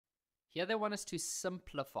Here they want us to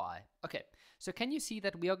simplify. Okay, so can you see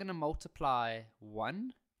that we are going to multiply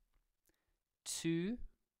 1, 2,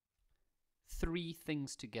 3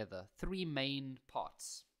 things together, 3 main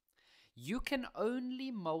parts. You can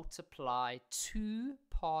only multiply 2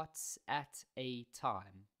 parts at a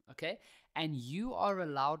time, okay? And you are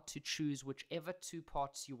allowed to choose whichever 2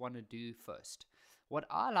 parts you want to do first. What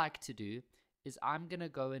I like to do is I'm going to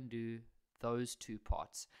go and do those 2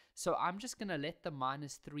 parts. So I'm just going to let the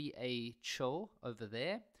minus 3a chill over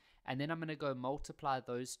there, and then I'm going to go multiply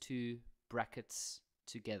those 2 brackets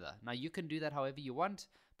together. Now you can do that however you want,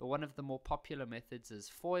 but one of the more popular methods is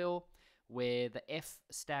FOIL, where the F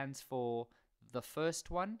stands for the first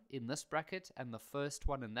one in this bracket and the first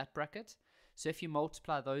one in that bracket. So if you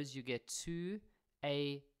multiply those, you get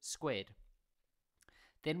 2a squared.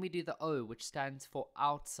 Then we do the O, which stands for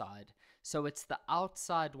outside. So it's the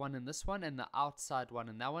outside one in this one and the outside one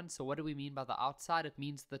in that one. So what do we mean by the outside? It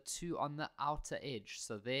means the 2 on the outer edge.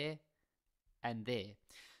 So there and there.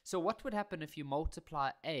 So what would happen if you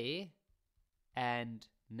multiply A and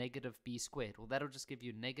negative b squared? Well, that'll just give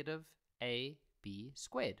you negative ab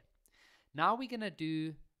squared. Now we're going to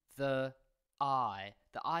do the I.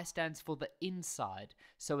 The I stands for the inside.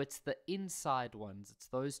 So it's the inside ones. It's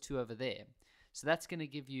those 2 over there. So that's going to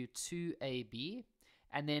give you 2ab.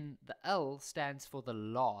 And then the L stands for the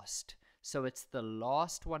last. So it's the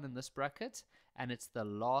last one in this bracket and it's the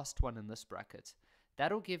last one in this bracket.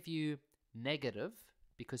 That'll give you negative,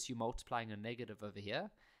 because you're multiplying a negative over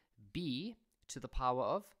here, b to the power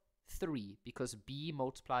of 3, because b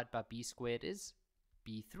multiplied by b squared is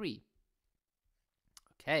b3.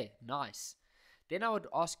 Okay, nice. Then I would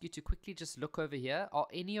ask you to quickly just look over here. Are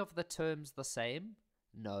any of the terms the same?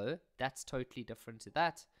 No, that's totally different to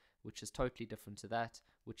that, which is totally different to that,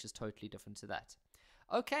 which is totally different to that.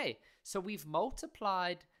 Okay, so we've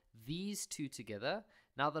multiplied these 2 together.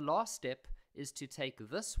 Now the last step is to take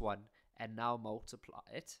this one and now multiply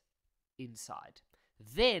it inside.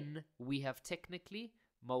 Then we have technically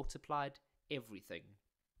multiplied everything.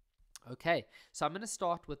 Okay, so I'm going to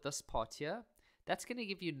start with this part here. That's going to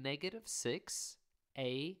give you negative 6a3.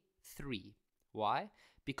 Why?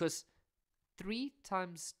 Because 3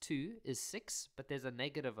 times 2 is 6, but there's a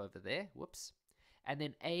negative over there. Whoops. And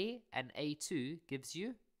then a and a2 gives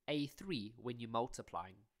you a3 when you're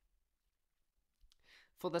multiplying.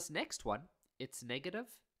 For this next one, it's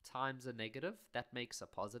negative times a negative. That makes a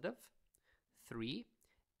positive.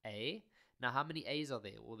 3a. Now, how many a's are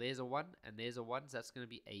there? Well, there's a 1 and there's a 1, so that's going to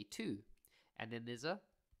be a2. And then there's a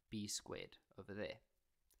b squared over there.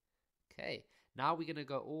 Okay, now we're going to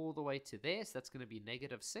go all the way to there, so that's going to be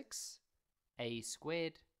negative 6a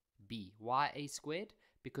squared b. Why a squared?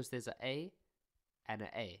 Because there's an a and an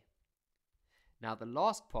a. Now, the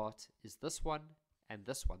last part is this one and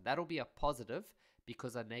this one. That'll be a positive,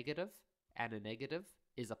 because a negative and a negative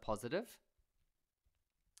is a positive.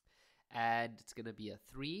 And it's going to be a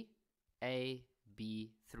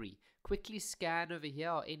 3ab3. Quickly scan over here.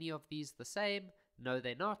 Are any of these the same? No,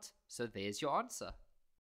 they're not. So there's your answer.